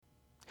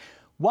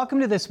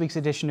Welcome to this week's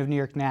edition of New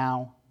York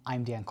Now.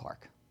 I'm Dan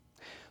Clark.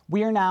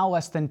 We are now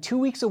less than 2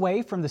 weeks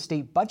away from the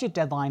state budget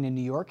deadline in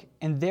New York,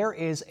 and there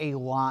is a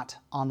lot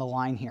on the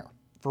line here.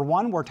 For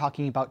one, we're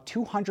talking about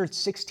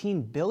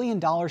 $216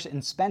 billion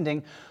in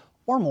spending,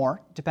 or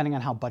more, depending on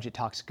how budget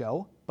talks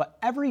go. But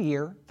every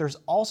year, there's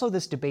also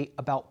this debate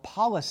about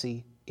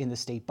policy in the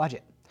state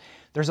budget.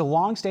 There's a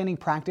long-standing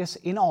practice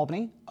in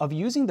Albany of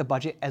using the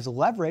budget as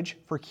leverage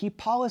for key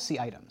policy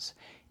items.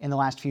 In the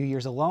last few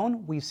years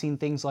alone, we've seen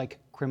things like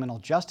criminal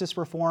justice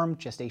reform,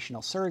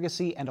 gestational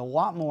surrogacy, and a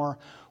lot more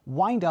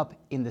wind up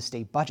in the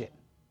state budget.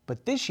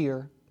 But this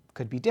year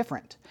could be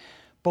different.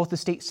 Both the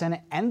state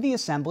Senate and the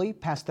Assembly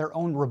passed their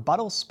own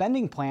rebuttal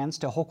spending plans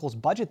to Hochul's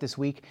budget this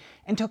week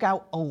and took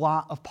out a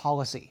lot of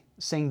policy,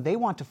 saying they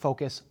want to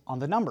focus on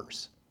the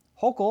numbers.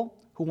 Hochul,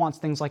 who wants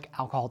things like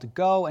alcohol to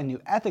go and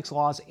new ethics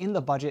laws in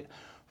the budget,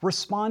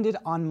 responded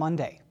on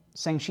Monday,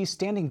 saying she's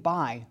standing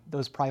by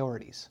those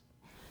priorities.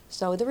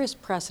 So there is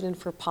precedent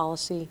for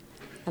policy,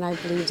 and I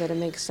believe that it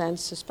makes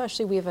sense,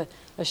 especially we have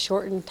a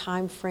shortened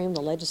time frame.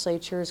 The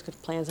legislature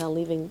plans on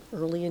leaving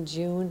early in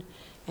June,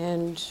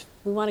 and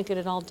we want to get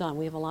it all done.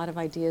 We have a lot of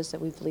ideas that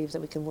we believe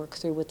that we can work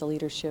through with the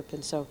leadership,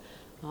 and so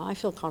I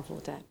feel comfortable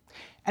with that.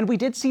 And we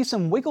did see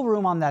some wiggle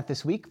room on that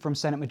this week from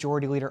Senate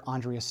Majority Leader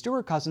Andrea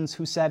Stewart-Cousins,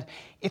 who said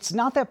it's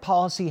not that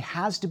policy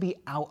has to be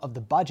out of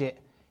the budget,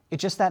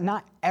 it's just that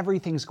not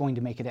everything's going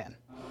to make it in.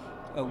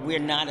 We're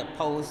not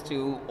opposed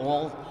to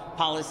all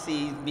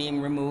policies being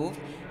removed,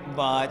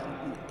 but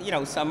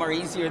some are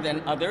easier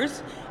than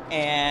others.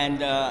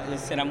 And as I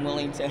said, I'm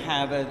willing to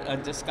have a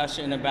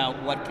discussion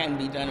about what can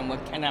be done and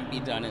what cannot be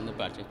done in the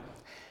budget.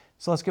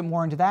 So let's get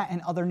more into that and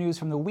other news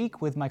from the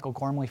week with Michael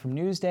Gormley from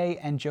Newsday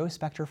and Joe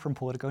Spector from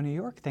Politico New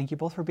York. Thank you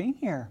both for being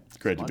here.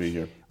 Great to be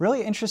here.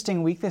 Really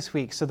interesting week this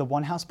week. So the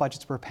one House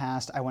budgets were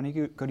passed. I want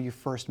to go to you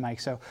first,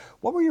 Mike. So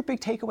what were your big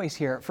takeaways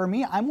here? For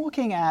me, I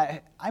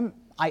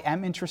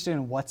am interested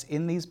in what's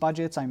in these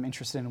budgets. I'm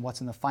interested in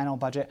what's in the final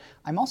budget.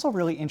 I'm also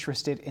really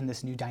interested in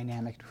this new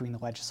dynamic between the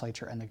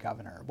legislature and the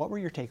governor. What were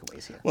your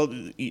takeaways here? Well,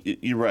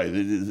 you're right.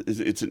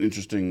 It's an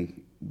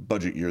interesting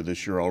budget year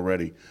this year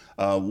already.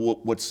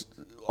 What's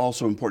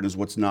also important is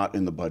what's not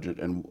in the budget,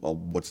 and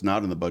what's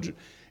not in the budget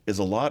is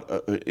a lot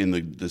in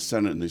the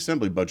Senate and the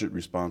Assembly budget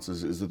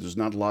responses is that there's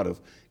not a lot of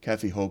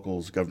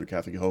Governor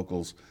Kathy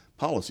Hochul's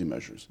policy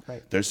measures.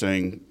 Right. They're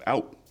saying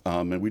out.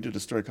 And we did a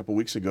story a couple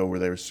weeks ago where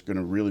they were going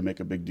to really make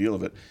a big deal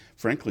of it.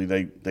 Frankly,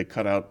 they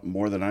cut out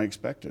more than I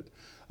expected.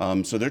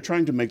 So they're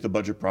trying to make the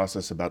budget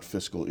process about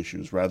fiscal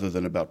issues rather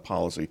than about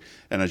policy.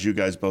 And as you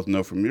guys both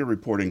know from your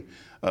reporting,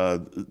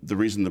 the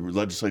reason the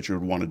legislature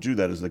would want to do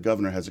that is the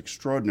governor has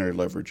extraordinary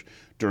leverage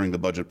during the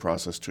budget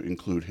process to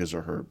include his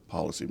or her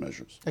policy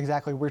measures.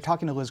 Exactly. We're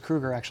talking to Liz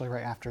Krueger actually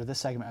right after this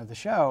segment of the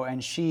show,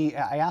 and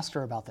I asked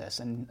her about this,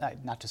 and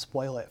not to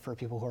spoil it for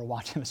people who are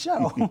watching the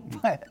show,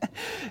 but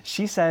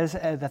she says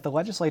that the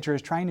legislature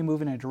is trying to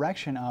move in a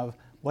direction of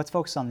let's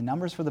focus on the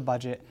numbers for the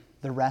budget.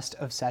 The rest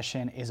of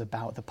session is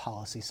about the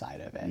policy side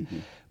of it. Mm-hmm.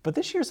 But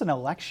this year's an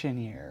election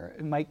year.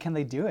 Mike, can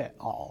they do it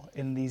all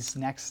in these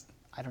next,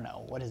 I don't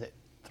know, what is it,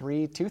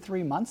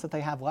 3 months that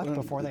they have left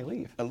before they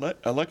leave?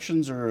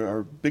 Elections are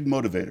a big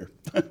motivator.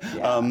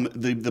 Yeah.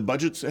 The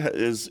budget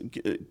is,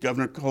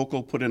 Governor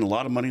Hochul put in a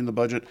lot of money in the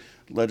budget.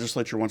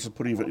 Legislature wants to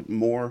put even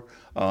more.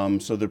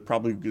 So there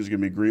probably is going to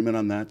be agreement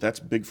on that. That's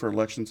big for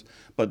elections.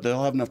 But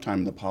they'll have enough time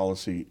in the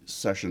policy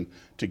session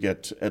to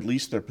get at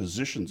least their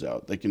positions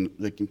out. They can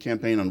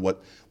campaign on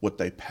what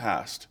they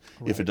passed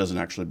if it doesn't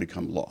actually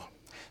become law.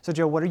 So,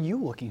 Joe, what are you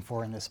looking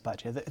for in this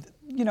budget?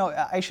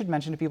 I should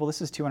mention to people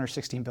this is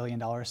 $216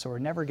 billion, so we're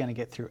never going to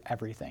get through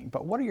everything.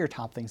 But what are your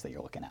top things that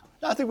you're looking at?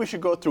 I think we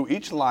should go through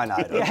each line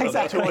item yeah,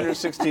 exactly. of the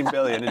 $216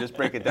 billion and just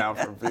break it down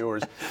for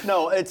viewers.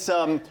 No, it's,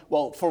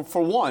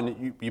 for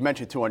one, you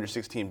mentioned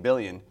 $216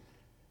 billion.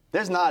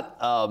 There's not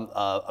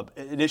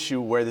an issue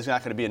where there's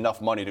not going to be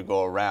enough money to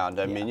go around.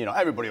 I mean,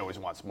 everybody always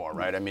wants more,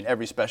 right? I mean,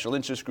 every special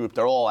interest group,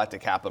 they're all at the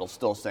Capitol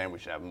still saying we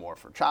should have more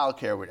for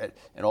childcare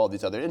and all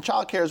these other. And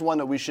childcare is one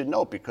that we should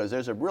note because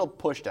there's a real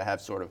push to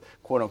have sort of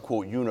quote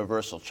unquote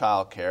universal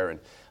childcare,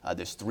 and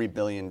there's $3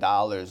 billion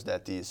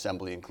that the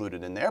Assembly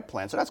included in their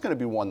plan. So that's going to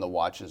be one to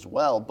watch as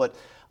well. But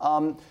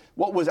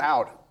what was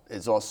out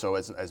is also,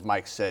 as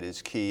Mike said,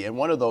 is key. And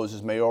one of those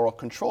is mayoral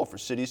control for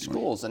city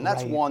schools. And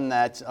that's one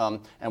that,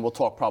 and we'll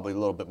talk probably a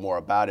little bit more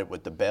about it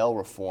with the bail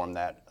reform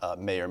that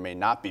may or may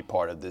not be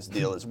part of this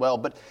deal as well.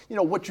 But,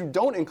 what you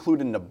don't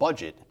include in the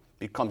budget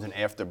becomes an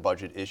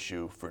after-budget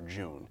issue for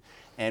June.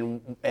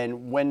 And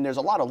when there's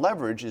a lot of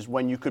leverage is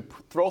when you could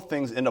throw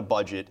things in a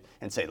budget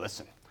and say,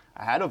 listen,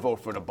 I had to vote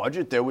for the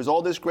budget. There was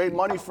all this great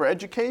money for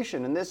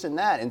education and this and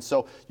that. And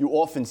so you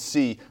often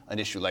see an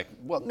issue like,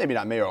 well, maybe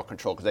not mayoral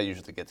control because that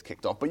usually gets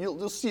kicked off, but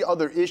you'll see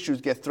other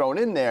issues get thrown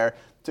in there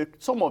to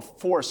somewhat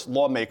force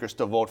lawmakers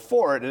to vote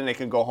for it. And then they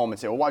can go home and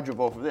say, well, why'd you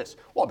vote for this?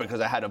 Well,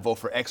 because I had to vote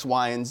for X,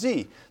 Y, and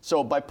Z.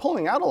 So by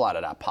pulling out a lot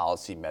of that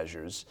policy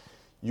measures,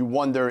 you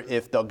wonder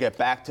if they'll get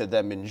back to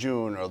them in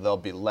June or they'll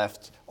be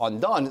left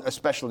undone,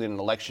 especially in an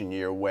election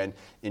year when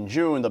in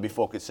June they'll be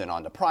focusing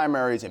on the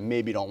primaries and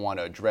maybe don't want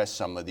to address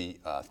some of the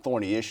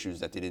thorny issues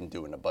that they didn't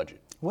do in the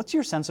budget. What's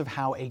your sense of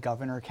how a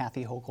Governor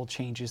Kathy Hochul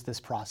changes this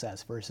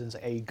process versus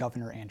a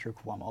Governor Andrew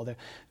Cuomo? They're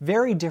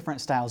very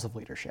different styles of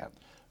leadership.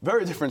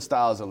 Very different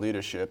styles of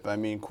leadership. I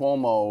mean,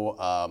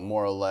 Cuomo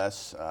more or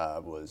less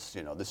was,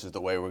 this is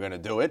the way we're going to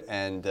do it,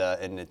 and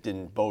it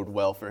didn't bode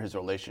well for his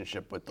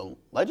relationship with the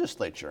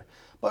legislature.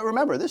 But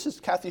remember, this is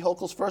Kathy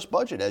Hochul's first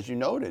budget, as you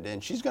noted,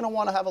 and she's going to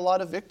want to have a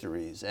lot of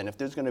victories. And if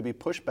there's going to be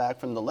pushback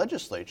from the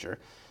legislature,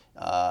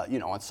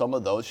 on some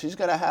of those, she's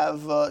going to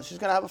have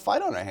a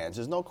fight on her hands.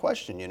 There's no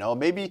question.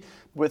 Maybe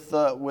with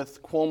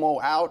Cuomo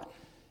out,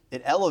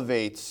 it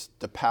elevates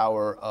the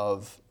power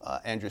of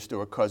Andrea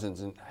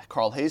Stewart-Cousins and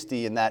Carl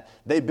Heastie in that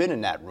they've been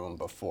in that room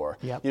before.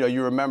 Yep.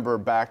 You remember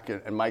back,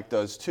 and Mike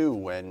does too,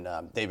 when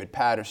David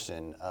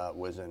Patterson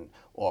was in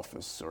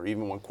office, or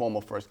even when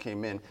Cuomo first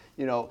came in,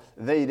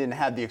 they didn't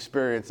have the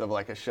experience of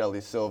like a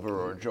Shelley Silver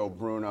or Joe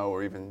Bruno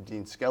or even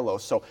Dean Skello.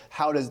 So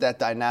how does that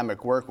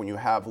dynamic work when you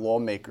have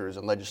lawmakers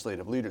and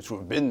legislative leaders who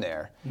have been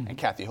there, and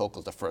Kathy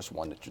Hochul's the first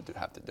one that you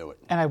have to do it?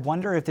 And I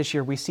wonder if this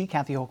year we see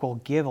Kathy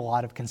Hochul give a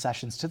lot of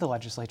concessions to the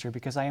legislature,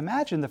 because I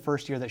imagine the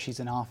first year that she's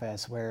in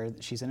office, where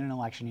she's in an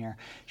election year,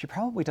 she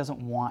probably doesn't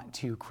want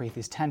to create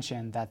this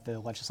tension that the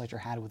legislature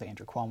had with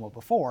Andrew Cuomo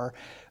before.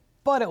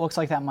 But it looks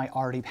like that might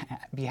already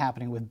be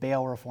happening with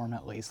bail reform,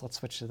 at least. Let's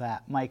switch to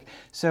that. Mike,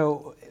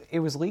 so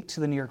it was leaked to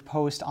the New York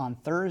Post on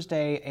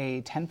Thursday,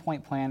 a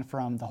 10-point plan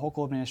from the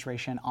Hochul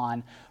administration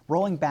on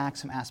rolling back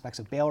some aspects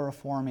of bail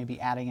reform, maybe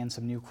adding in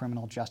some new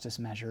criminal justice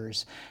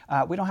measures.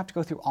 We don't have to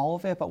go through all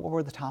of it, but what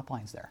were the top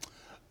lines there?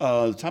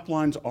 The top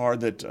lines are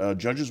that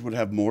judges would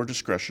have more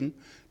discretion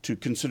to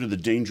consider the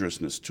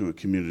dangerousness to a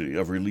community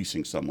of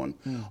releasing someone.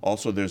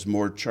 Also, there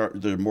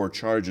are more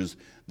charges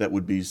that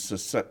would be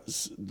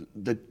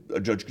that a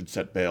judge could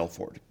set bail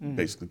for, to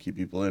basically keep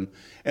people in.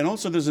 And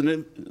also, there's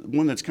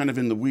one that's kind of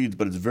in the weeds,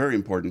 but it's very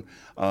important.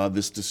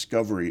 This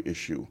discovery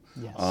issue.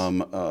 Yes.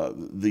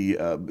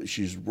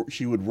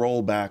 She would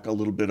roll back a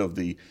little bit of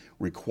the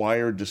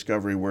required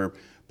discovery where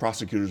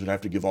prosecutors would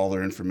have to give all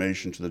their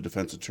information to the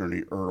defense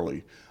attorney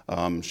early.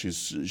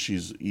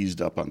 She's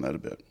eased up on that a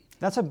bit.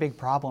 That's a big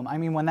problem. I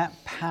mean, when that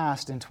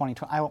passed in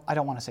 2020, I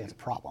don't want to say it's a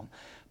problem,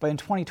 but in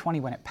 2020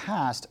 when it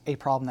passed, a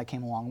problem that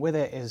came along with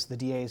it is the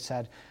DA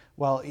said,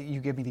 well, you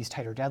give me these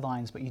tighter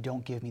deadlines, but you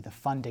don't give me the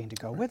funding to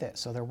go with it.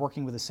 So they're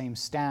working with the same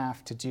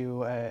staff to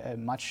do a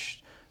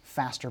much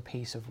faster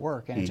pace of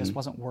work, and it just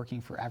wasn't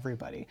working for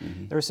everybody.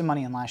 There was some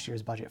money in last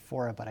year's budget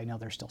for it, but I know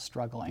they're still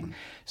struggling.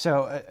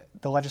 So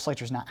the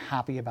legislature's not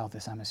happy about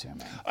this, I'm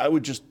assuming. I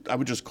would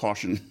just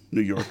caution New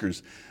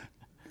Yorkers.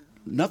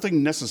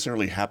 Nothing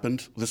necessarily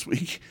happened this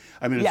week.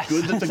 I mean, it's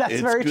good that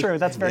that's very true.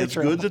 That's very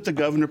true. It's good that the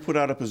governor put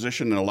out a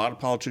position, and a lot of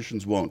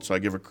politicians won't. So I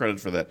give her credit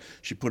for that.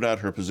 She put out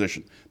her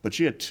position, but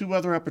she had two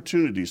other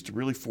opportunities to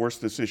really force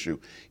this issue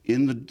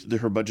in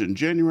her budget in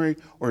January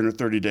or in her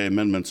 30-day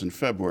amendments in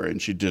February,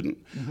 and she didn't.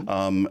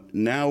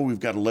 Now we've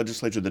got a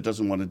legislature that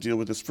doesn't want to deal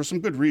with this for some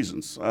good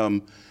reasons.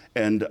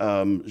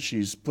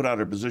 She's put out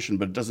her position,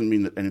 but it doesn't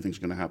mean that anything's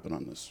going to happen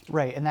on this.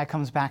 Right, and that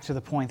comes back to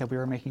the point that we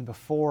were making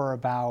before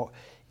about,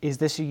 is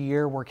this a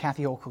year where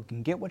Kathy Hochul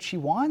can get what she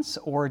wants,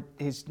 or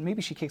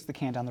maybe she kicks the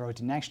can down the road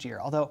to next year?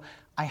 Although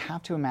I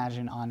have to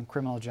imagine on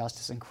criminal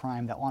justice and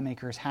crime that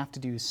lawmakers have to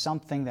do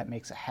something that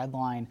makes a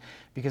headline,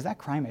 because that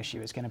crime issue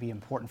is going to be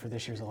important for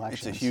this year's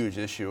elections. It's a huge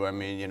issue. I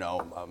mean,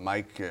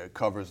 Mike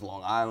covers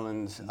Long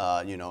Island,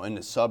 in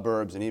the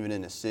suburbs and even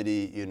in the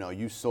city.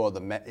 You saw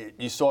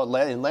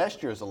it in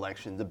last year's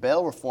election. The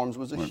bail reforms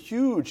was a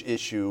huge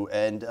issue,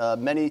 and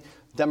many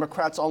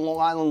Democrats on Long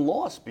Island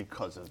lost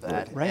because of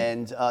that. Right.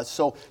 And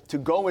so to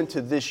go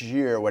into this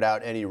year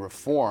without any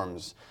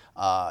reforms,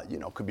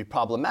 could be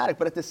problematic.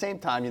 But at the same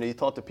time, you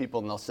talk to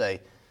people and they'll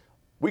say,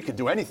 we could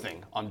do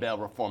anything on bail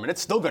reform, and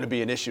it's still going to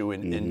be an issue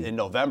in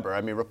November. I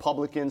mean,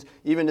 Republicans,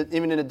 even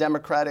in a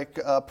Democratic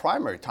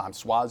primary, Tom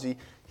Suozzi,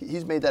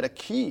 he's made that a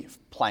key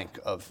plank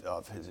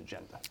of his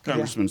agenda.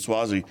 Congressman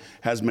Suozzi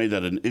has made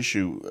that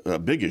a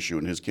big issue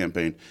in his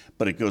campaign,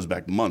 but it goes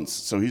back months.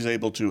 So he's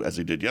able to, as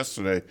he did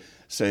yesterday,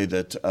 say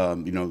that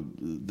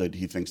that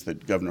he thinks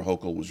that Governor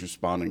Hochul was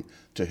responding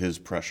to his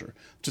pressure.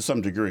 To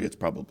some degree, it's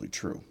probably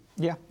true.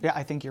 Yeah,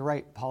 I think you're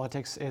right.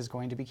 Politics is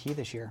going to be key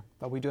this year,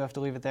 but we do have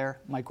to leave it there.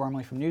 Mike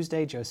Gormley from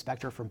Newsday, Joe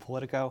Spector from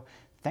Politico.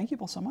 Thank you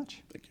both so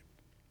much. Thank you.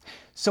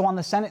 So on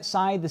the Senate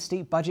side, the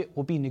state budget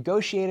will be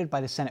negotiated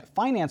by the Senate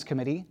Finance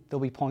Committee.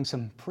 They'll be pulling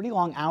some pretty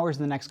long hours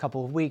in the next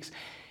couple of weeks.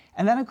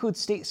 And that includes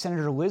State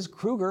Senator Liz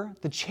Krueger,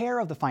 the chair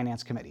of the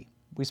Finance Committee.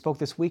 We spoke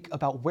this week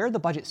about where the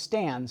budget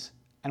stands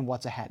and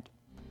what's ahead.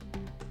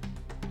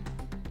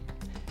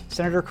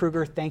 Senator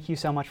Krueger, thank you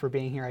so much for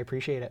being here. I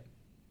appreciate it.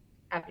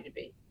 Happy to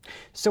be.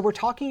 So we're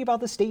talking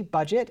about the state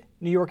budget.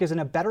 New York is in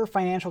a better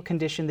financial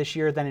condition this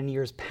year than in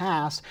years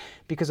past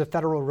because of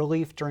federal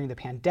relief during the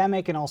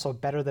pandemic and also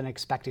better than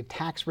expected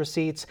tax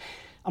receipts.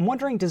 I'm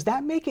wondering, does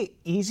that make it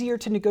easier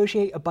to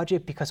negotiate a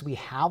budget because we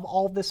have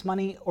all of this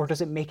money, or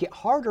does it make it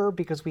harder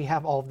because we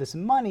have all of this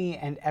money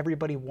and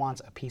everybody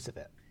wants a piece of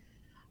it?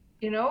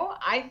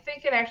 I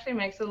think it actually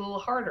makes it a little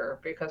harder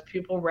because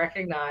people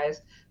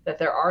recognize that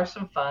there are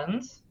some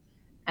funds,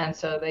 and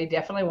so they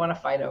definitely want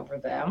to fight over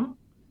them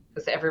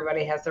because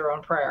everybody has their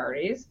own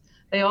priorities.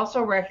 They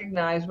also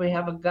recognize we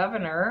have a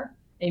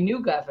new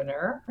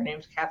governor. Her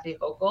name's Kathy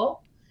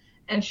Hochul,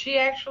 and she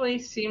actually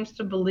seems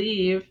to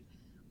believe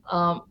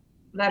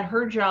that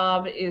her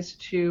job is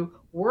to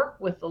work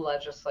with the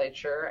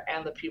legislature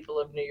and the people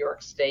of New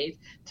York State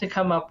to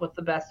come up with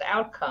the best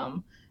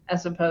outcome,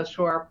 as opposed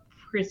to our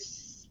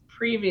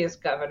previous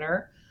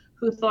governor,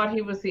 who thought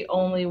he was the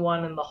only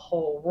one in the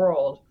whole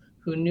world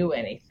who knew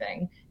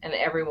anything, and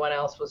everyone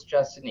else was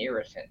just an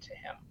irritant to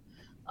him.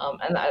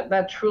 And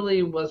that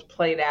truly was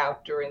played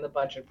out during the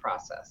budget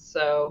process.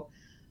 So,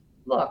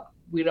 look,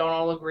 we don't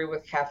all agree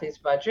with Kathy's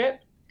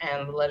budget,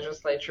 and the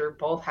legislature,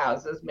 both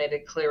houses, made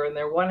it clear in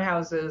their one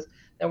houses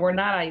that we're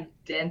not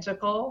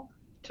identical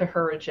to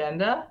her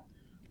agenda,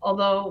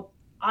 although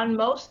on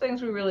most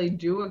things we really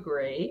do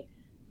agree,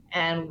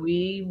 and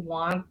we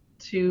want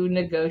to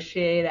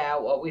negotiate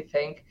out what we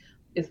think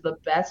is the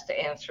best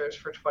answers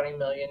for 20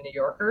 million New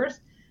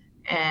Yorkers.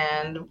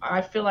 And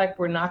I feel like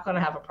we're not going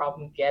to have a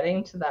problem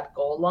getting to that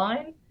goal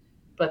line,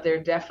 but there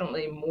are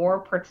definitely more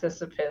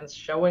participants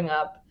showing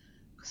up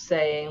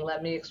saying,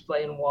 let me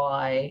explain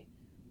why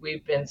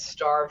we've been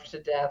starved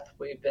to death,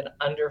 we've been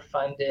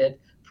underfunded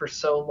for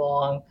so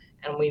long,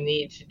 and we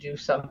need to do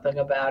something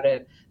about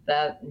it.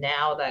 That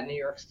now that New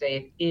York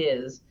State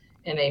is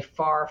in a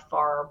far,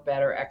 far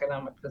better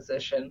economic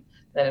position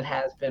than it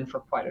has been for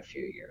quite a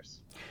few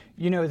years.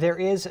 There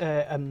is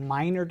a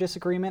minor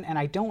disagreement, and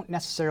I don't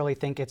necessarily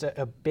think it's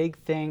a big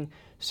thing.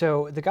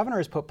 So the governor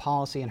has put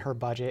policy in her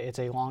budget. It's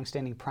a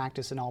longstanding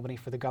practice in Albany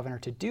for the governor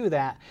to do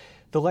that.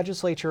 The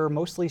legislature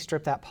mostly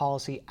stripped that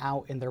policy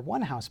out in their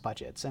one-house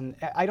budgets, and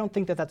I don't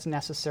think that that's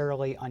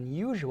necessarily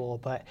unusual,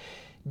 but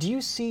do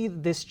you see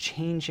this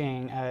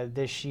changing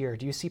this year?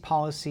 Do you see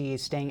policy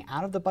staying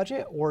out of the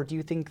budget, or do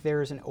you think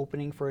there's an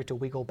opening for it to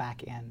wiggle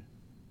back in?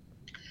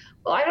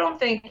 Well, I don't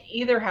think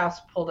either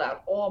house pulled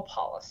out all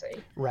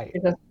policy. Right.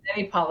 Because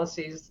many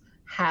policies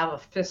have a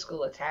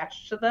fiscal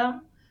attached to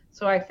them.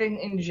 So I think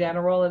in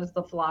general, it is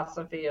the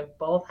philosophy of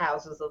both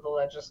houses of the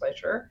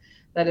legislature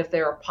that if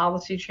there are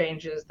policy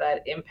changes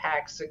that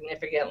impact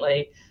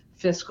significantly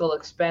fiscal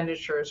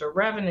expenditures or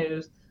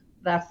revenues,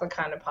 that's the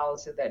kind of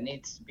policy that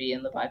needs to be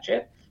in the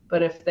budget.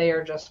 But if they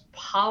are just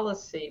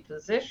policy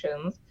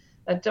positions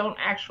that don't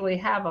actually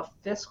have a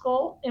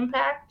fiscal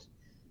impact,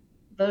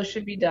 those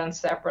should be done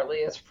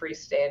separately as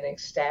freestanding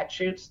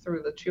statutes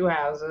through the two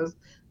houses,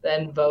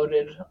 then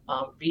voted,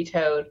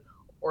 vetoed,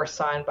 or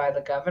signed by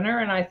the governor.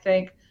 And I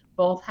think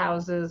both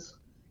houses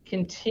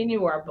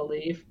continue our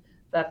belief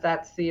that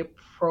that's the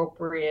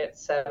appropriate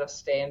set of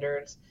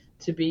standards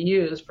to be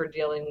used for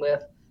dealing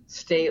with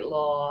state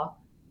law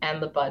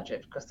and the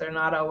budget, because they're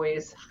not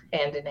always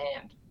hand in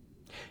hand.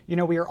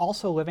 We are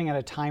also living at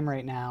a time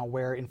right now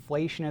where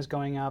inflation is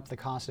going up. The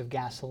cost of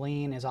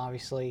gasoline is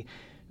obviously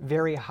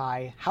very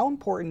high. How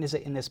important is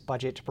it in this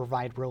budget to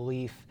provide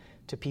relief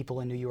to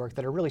people in New York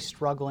that are really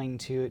struggling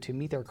to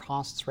meet their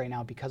costs right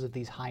now because of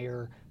these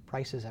higher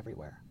prices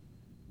everywhere?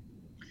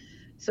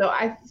 So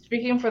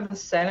speaking for the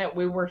Senate,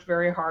 we worked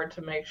very hard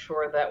to make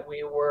sure that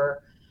we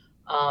were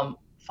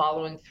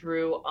following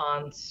through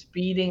on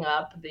speeding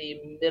up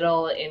the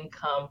middle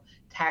income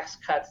tax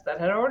cuts that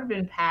had already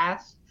been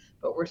passed,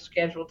 but were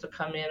scheduled to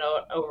come in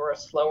over a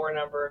slower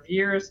number of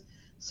years.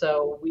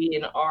 So we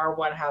in our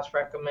one house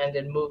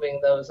recommended moving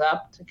those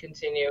up to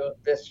continue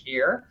this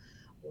year.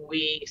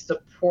 We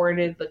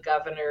supported the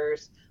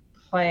governor's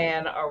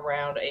plan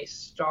around a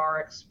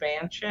STAR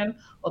expansion,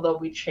 although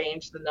we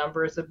changed the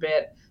numbers a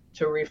bit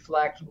to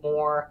reflect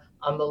more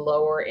on the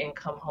lower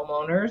income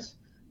homeowners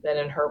than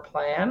in her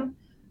plan,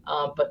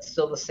 but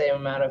still the same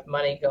amount of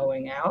money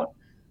going out.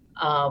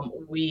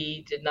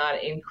 We did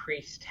not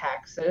increase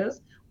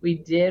taxes. We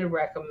did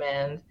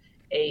recommend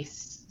a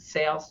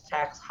sales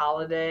tax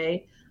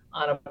holiday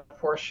on a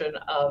portion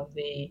of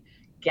the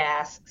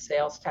gas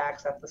sales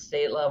tax at the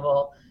state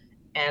level,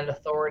 and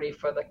authority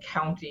for the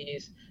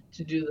counties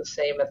to do the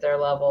same at their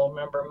level.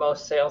 Remember,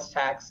 most sales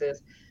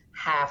taxes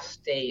half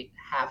state,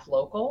 half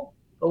local.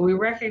 But we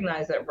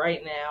recognize that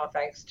right now,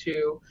 thanks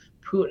to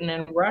Putin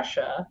and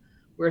Russia,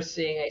 we're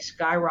seeing a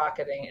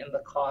skyrocketing in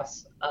the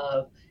costs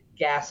of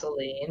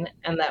gasoline,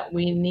 and that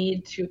we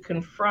need to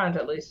confront,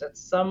 at least at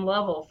some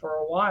level for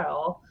a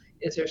while,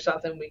 is there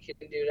something we can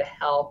do to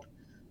help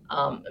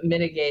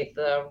mitigate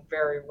the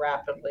very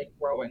rapidly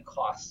growing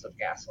costs of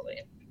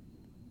gasoline?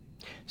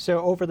 So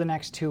over the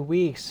next 2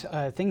 weeks,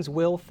 things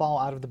will fall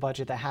out of the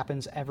budget. That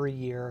happens every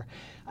year.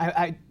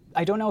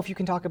 I don't know if you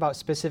can talk about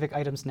specific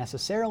items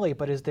necessarily,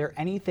 but is there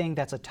anything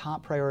that's a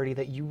top priority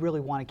that you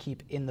really want to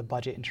keep in the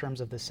budget in terms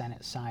of the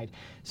Senate side?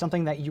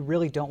 Something that you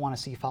really don't want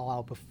to see fall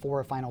out before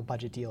a final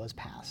budget deal is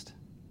passed?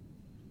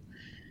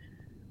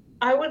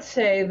 I would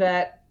say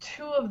that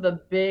two of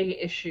the big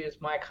issues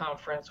my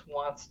conference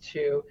wants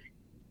to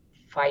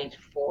fight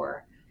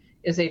for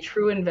is a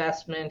true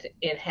investment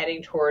in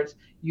heading towards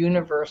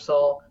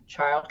universal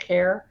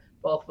childcare,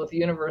 both with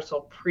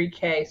universal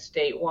pre-K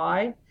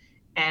statewide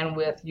and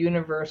with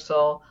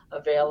universal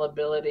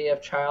availability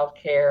of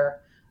childcare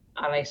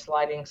on a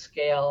sliding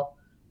scale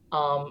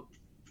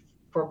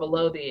for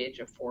below the age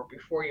of 4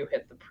 before you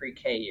hit the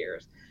pre-K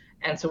years.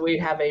 And so we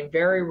have a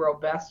very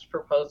robust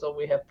proposal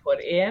we have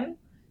put in.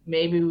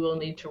 Maybe we'll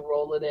need to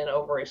roll it in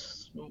over a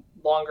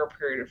longer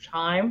period of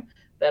time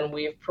than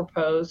we've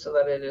proposed so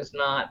that it is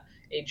not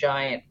a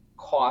giant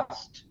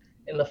cost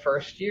in the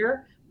first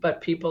year.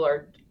 But people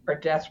are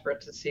desperate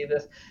to see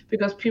this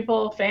because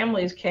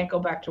families can't go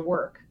back to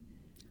work.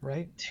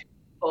 Right.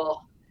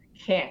 People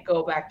can't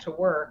go back to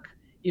work,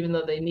 even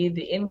though they need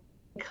the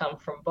income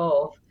from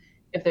both,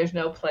 if there's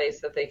no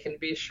place that they can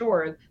be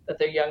assured that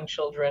their young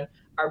children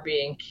are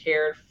being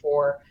cared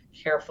for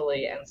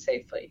carefully and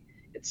safely.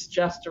 It's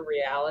just a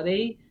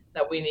reality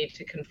that we need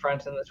to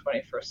confront in the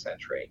 21st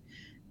century.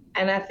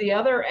 And at the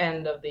other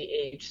end of the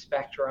age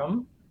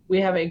spectrum, we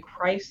have a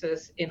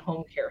crisis in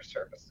home care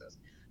services.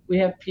 We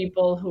have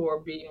people who are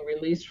being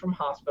released from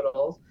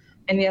hospitals,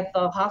 and yet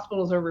the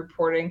hospitals are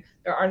reporting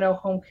there are no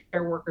home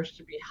care workers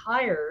to be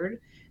hired,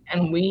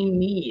 and we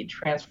need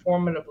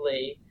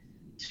transformatively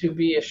to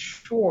be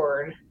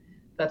assured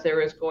that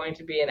there is going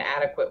to be an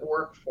adequate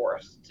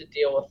workforce to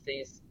deal with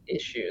these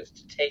issues,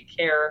 to take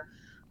care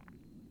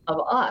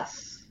of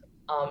us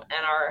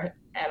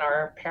and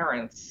our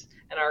parents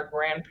and our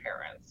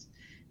grandparents.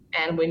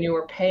 And when you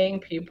are paying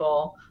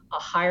people a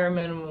higher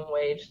minimum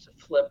wage to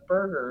flip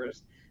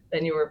burgers,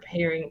 then you are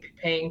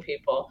paying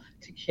people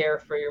to care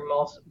for your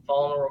most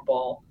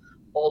vulnerable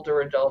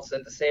older adults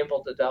and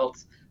disabled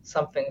adults,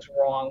 something's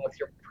wrong with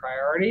your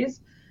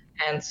priorities.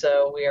 And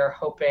so we are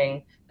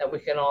hoping that we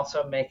can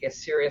also make a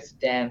serious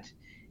dent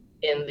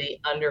in the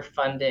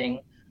underfunding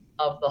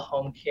of the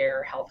home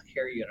care,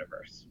 healthcare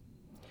universe.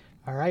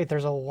 All right,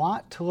 there's a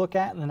lot to look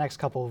at in the next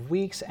couple of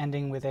weeks,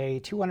 ending with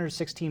a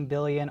 $216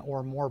 billion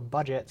or more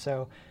budget.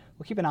 So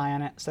we'll keep an eye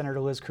on it.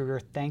 Senator Liz Krueger,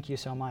 thank you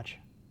so much.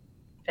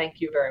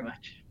 Thank you very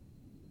much.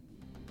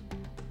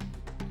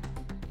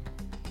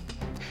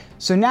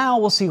 So now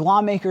we'll see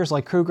lawmakers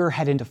like Krueger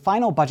head into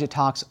final budget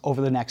talks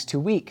over the next 2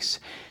 weeks.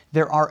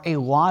 There are a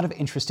lot of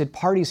interested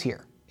parties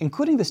here,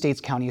 including the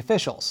state's county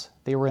officials.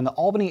 They were in the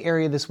Albany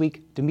area this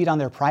week to meet on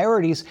their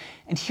priorities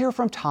and hear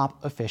from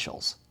top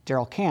officials.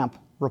 Daryl Camp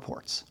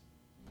reports.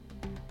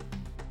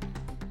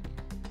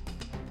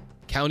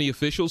 County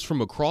officials from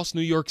across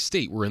New York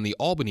State were in the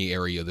Albany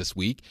area this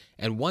week,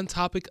 and one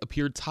topic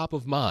appeared top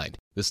of mind: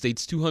 the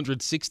state's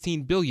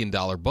 $216 billion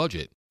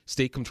budget.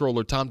 State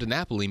Comptroller Tom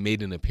DiNapoli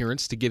made an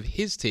appearance to give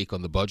his take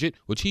on the budget,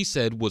 which he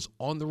said was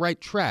on the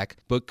right track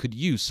but could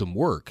use some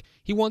work.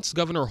 He wants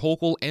Governor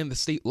Hochul and the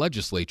state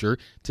legislature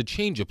to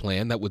change a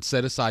plan that would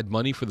set aside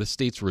money for the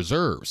state's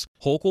reserves.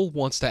 Hochul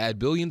wants to add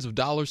billions of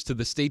dollars to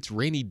the state's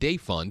rainy day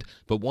fund,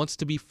 but wants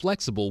to be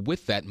flexible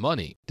with that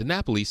money.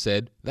 DiNapoli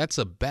said that's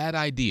a bad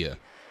idea.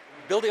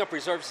 Building up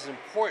reserves is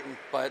important,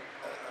 but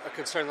a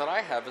concern that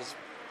I have is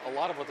a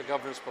lot of what the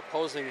governor's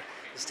proposing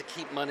is to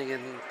keep money in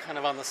kind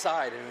of on the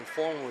side, an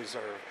informal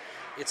reserve.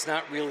 It's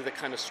not really the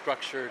kind of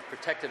structured,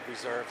 protected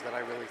reserve that I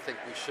really think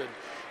we should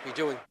be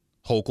doing.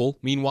 Hochul,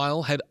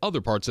 meanwhile, had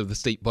other parts of the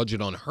state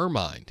budget on her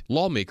mind.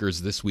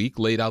 Lawmakers this week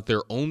laid out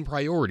their own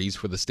priorities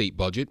for the state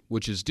budget,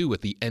 which is due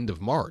at the end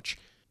of March.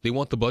 They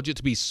want the budget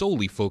to be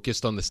solely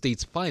focused on the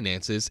state's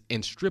finances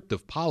and stripped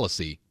of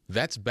policy.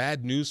 That's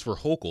bad news for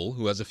Hochul,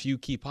 who has a few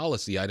key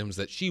policy items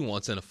that she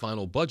wants in a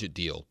final budget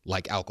deal,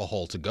 like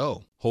alcohol to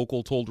go.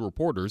 Hochul told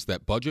reporters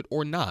that budget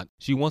or not,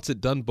 she wants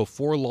it done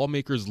before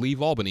lawmakers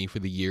leave Albany for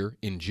the year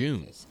in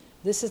June.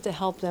 This is to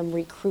help them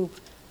recoup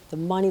the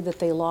money that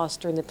they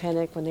lost during the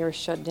pandemic when they were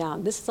shut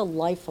down. This is a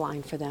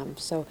lifeline for them.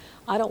 So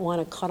I don't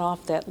want to cut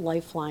off that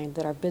lifeline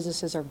that our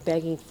businesses are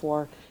begging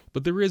for.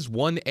 But there is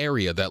one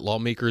area that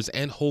lawmakers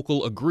and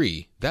Hochul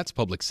agree, that's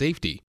public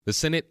safety. The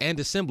Senate and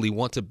Assembly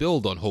want to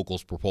build on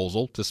Hochul's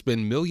proposal to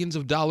spend millions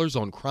of dollars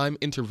on crime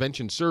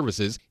intervention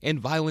services and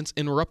violence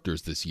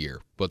interrupters this year.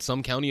 But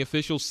some county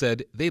officials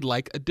said they'd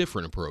like a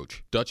different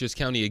approach. Dutchess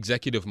County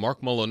Executive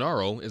Mark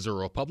Molinaro is a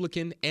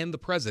Republican and the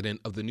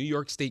president of the New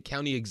York State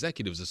County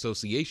Executives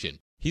Association.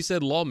 He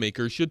said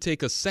lawmakers should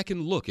take a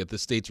second look at the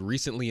state's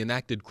recently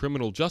enacted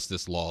criminal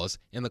justice laws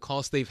and the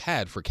cost they've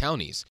had for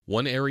counties.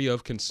 One area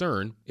of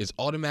concern is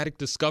automatic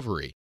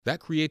discovery. That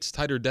creates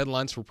tighter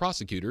deadlines for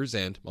prosecutors,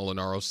 and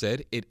Molinaro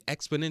said it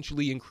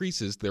exponentially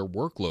increases their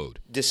workload.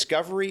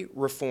 Discovery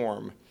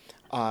reform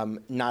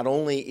not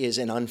only is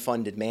an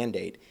unfunded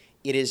mandate,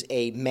 it is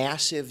a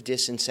massive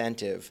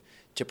disincentive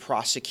to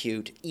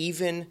prosecute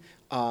even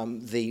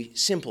the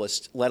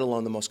simplest, let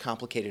alone the most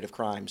complicated of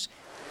crimes.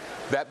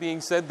 That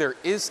being said, there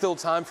is still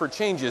time for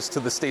changes to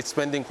the state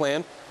spending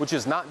plan, which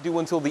is not due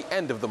until the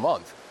end of the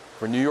month.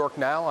 For New York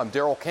Now, I'm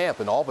Daryl Camp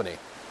in Albany.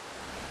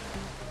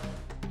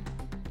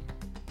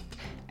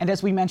 And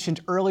as we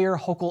mentioned earlier,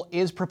 Hochul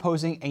is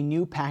proposing a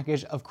new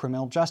package of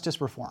criminal justice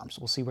reforms.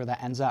 We'll see where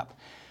that ends up.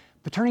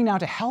 But turning now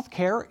to health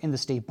care in the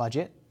state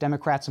budget,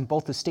 Democrats in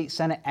both the state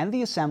Senate and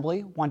the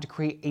Assembly want to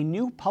create a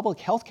new public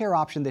health care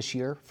option this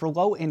year for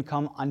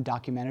low-income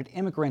undocumented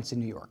immigrants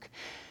in New York.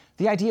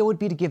 The idea would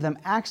be to give them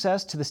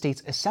access to the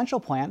state's essential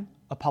plan,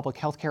 a public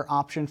health care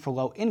option for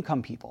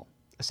low-income people.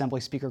 Assembly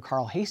Speaker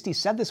Carl Heastie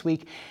said this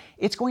week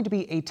it's going to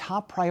be a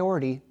top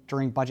priority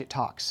during budget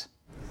talks.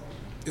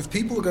 If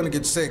people are going to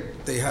get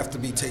sick, they have to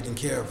be taken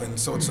care of, and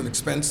so it's an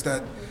expense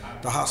that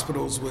the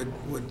hospitals would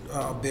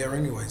bear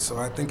anyway. So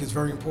I think it's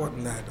very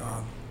important that,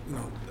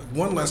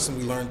 one lesson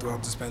we learned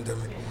throughout this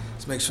pandemic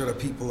is make sure that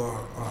people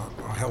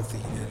are healthy,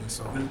 and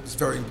so it's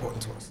very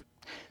important to us.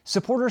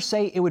 Supporters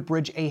say it would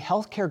bridge a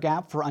health care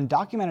gap for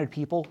undocumented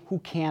people who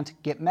can't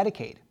get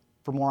Medicaid.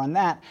 For more on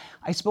that,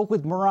 I spoke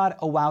with Murad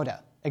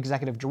Awauda,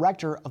 Executive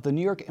Director of the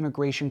New York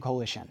Immigration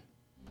Coalition.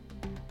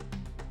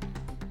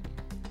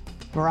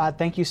 Murad,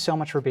 thank you so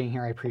much for being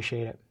here. I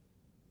appreciate it.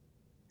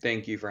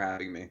 Thank you for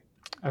having me.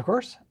 Of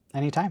course,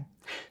 anytime.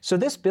 So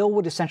this bill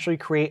would essentially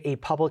create a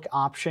public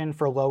option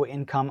for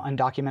low-income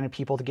undocumented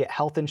people to get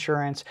health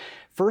insurance.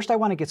 First, I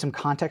want to get some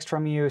context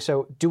from you.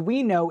 So do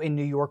we know in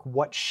New York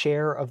what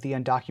share of the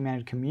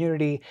undocumented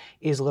community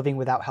is living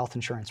without health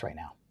insurance right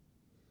now?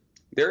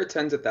 There are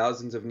tens of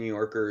thousands of New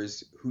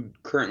Yorkers who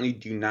currently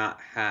do not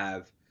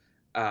have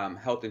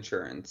health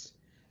insurance.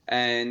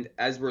 And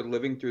as we're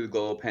living through the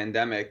global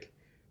pandemic,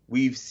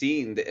 we've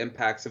seen the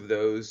impacts of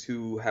those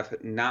who have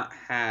not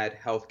had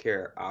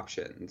healthcare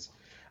options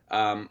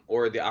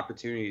or the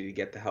opportunity to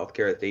get the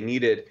healthcare that they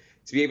needed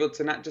to be able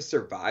to not just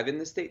survive in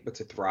the state, but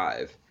to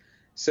thrive.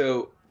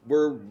 So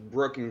we're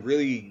working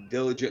really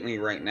diligently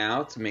right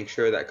now to make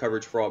sure that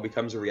Coverage for All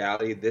becomes a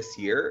reality this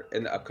year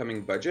in the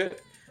upcoming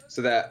budget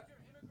so that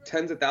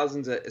tens of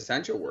thousands of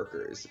essential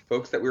workers,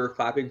 folks that we were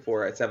clapping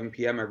for at 7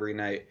 p.m. every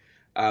night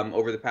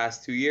over the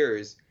past 2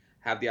 years,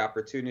 have the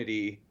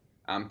opportunity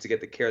to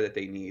get the care that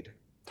they need.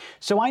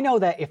 So I know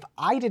that if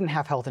I didn't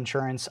have health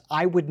insurance,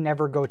 I would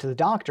never go to the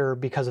doctor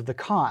because of the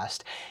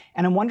cost.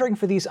 And I'm wondering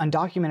for these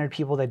undocumented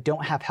people that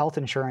don't have health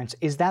insurance,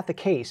 is that the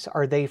case?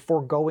 Are they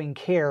foregoing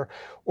care,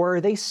 or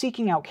are they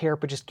seeking out care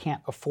but just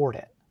can't afford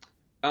it?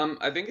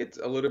 I think it's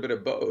a little bit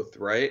of both,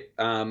 right?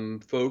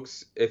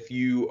 Folks, if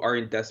you are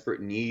in desperate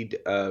need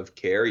of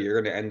care,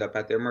 you're going to end up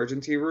at the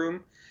emergency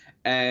room.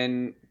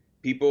 And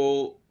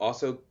people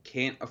also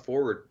can't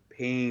afford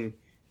paying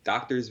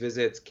doctor's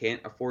visits,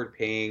 can't afford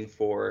paying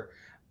for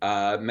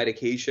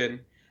medication,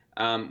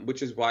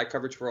 which is why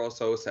Coverage for All is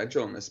so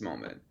essential in this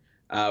moment.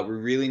 We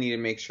really need to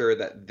make sure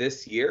that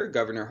this year,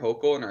 Governor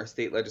Hochul and our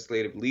state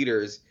legislative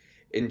leaders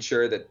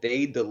ensure that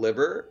they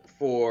deliver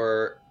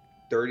for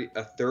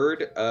a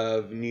third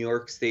of New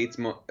York State's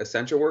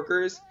essential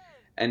workers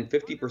and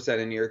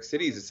 50% of New York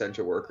City's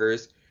essential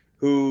workers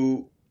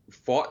who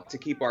fought to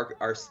keep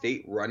our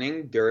state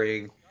running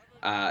during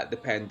the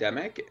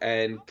pandemic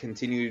and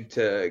continue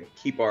to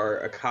keep our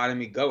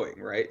economy going,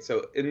 right?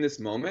 So in this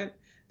moment,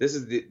 this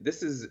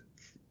is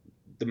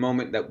the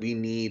moment that we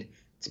need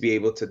to be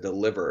able to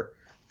deliver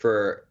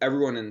for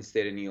everyone in the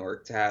state of New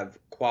York to have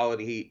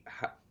quality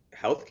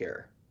health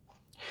care.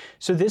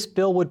 So this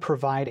bill would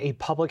provide a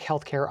public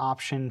health care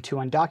option to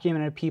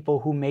undocumented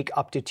people who make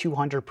up to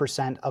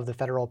 200% of the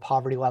federal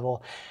poverty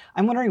level.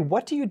 I'm wondering,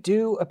 what do you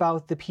do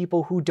about the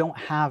people who don't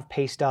have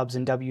pay stubs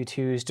and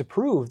W-2s to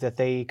prove that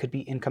they could be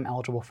income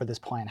eligible for this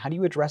plan? How do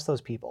you address those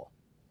people?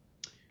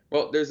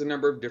 Well, there's a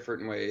number of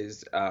different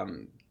ways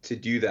to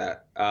do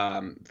that.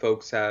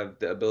 Folks have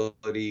the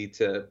ability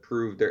to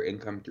prove their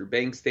income through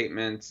bank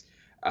statements,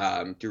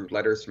 through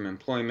letters from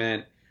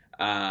employment.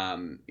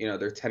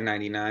 Their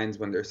 1099s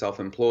when they're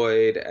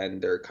self-employed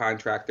and they're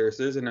contractors.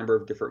 There's a number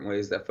of different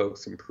ways that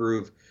folks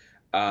improve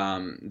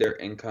their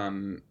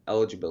income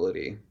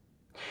eligibility.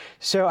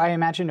 So I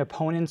imagine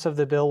opponents of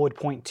the bill would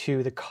point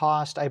to the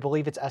cost. I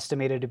believe it's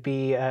estimated to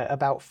be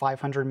about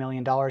 $500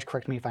 million.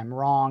 Correct me if I'm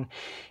wrong.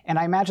 And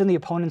I imagine the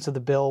opponents of the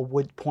bill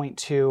would point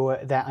to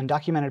that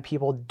undocumented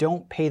people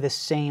don't pay the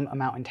same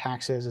amount in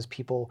taxes as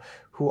people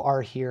who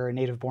are here,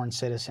 native-born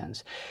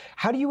citizens.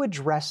 How do you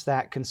address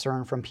that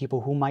concern from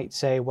people who might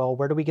say, well,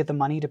 where do we get the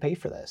money to pay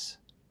for this?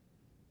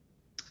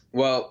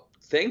 Well,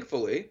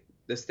 thankfully,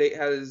 the state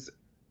has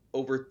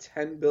over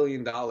 $10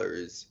 billion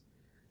billions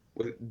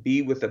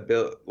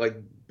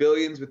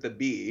with a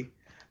B,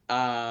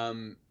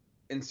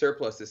 in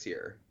surplus this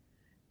year.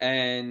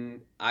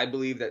 And I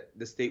believe that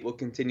the state will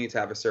continue to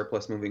have a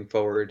surplus moving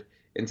forward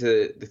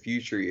into the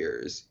future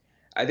years.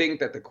 I think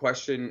that the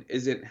question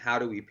isn't how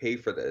do we pay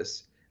for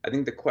this? I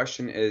think the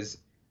question is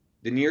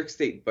the New York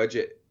State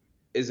budget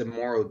is a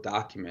moral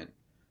document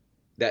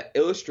that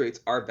illustrates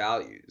our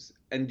values.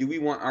 And do we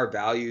want our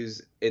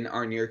values in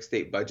our New York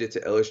State budget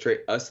to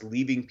illustrate us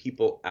leaving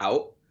people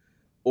out,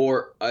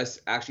 or us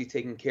actually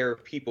taking care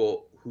of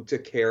people who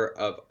took care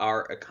of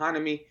our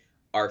economy,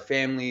 our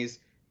families,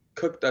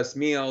 cooked us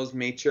meals,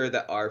 made sure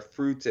that our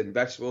fruits and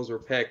vegetables were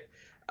picked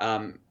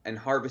and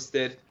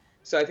harvested?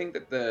 So I think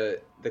that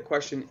the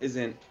question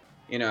isn't,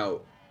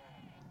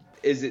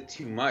 is it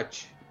too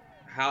much?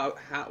 How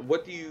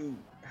do you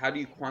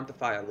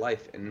quantify a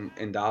life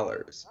in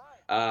dollars?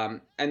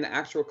 And the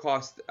actual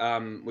cost,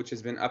 which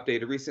has been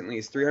updated recently,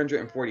 is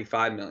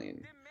 $345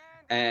 million.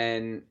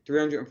 And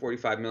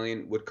 $345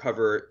 million would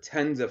cover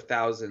tens of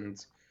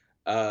thousands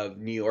of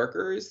New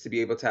Yorkers to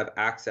be able to have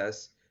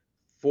access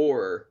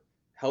for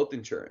health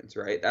insurance,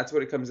 right? That's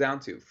what it comes down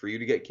to. For you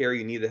to get care,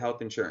 you need the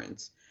health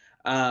insurance.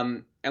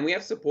 And we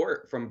have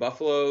support from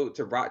Buffalo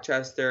to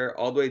Rochester,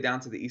 all the way down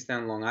to the East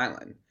End, Long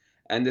Island.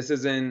 And this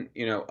isn't,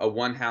 a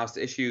one-house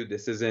issue.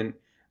 This isn't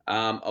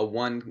a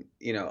one,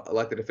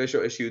 elected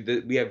official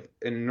issue. We have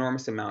an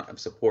enormous amount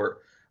of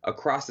support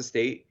across the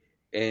state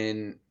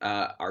in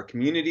our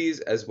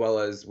communities, as well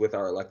as with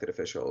our elected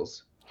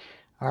officials.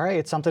 All right,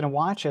 it's something to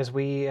watch as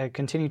we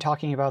continue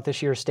talking about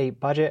this year's state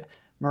budget.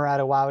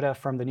 Murad Awauda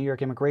from the New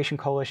York Immigration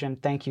Coalition,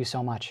 thank you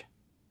so much.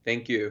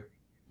 Thank you.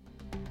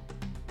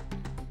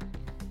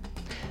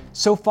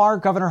 So far,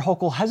 Governor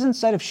Hochul hasn't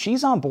said if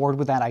she's on board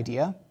with that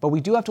idea, but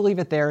we do have to leave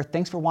it there.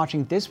 Thanks for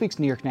watching this week's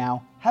New York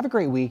Now. Have a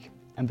great week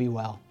and be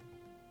well.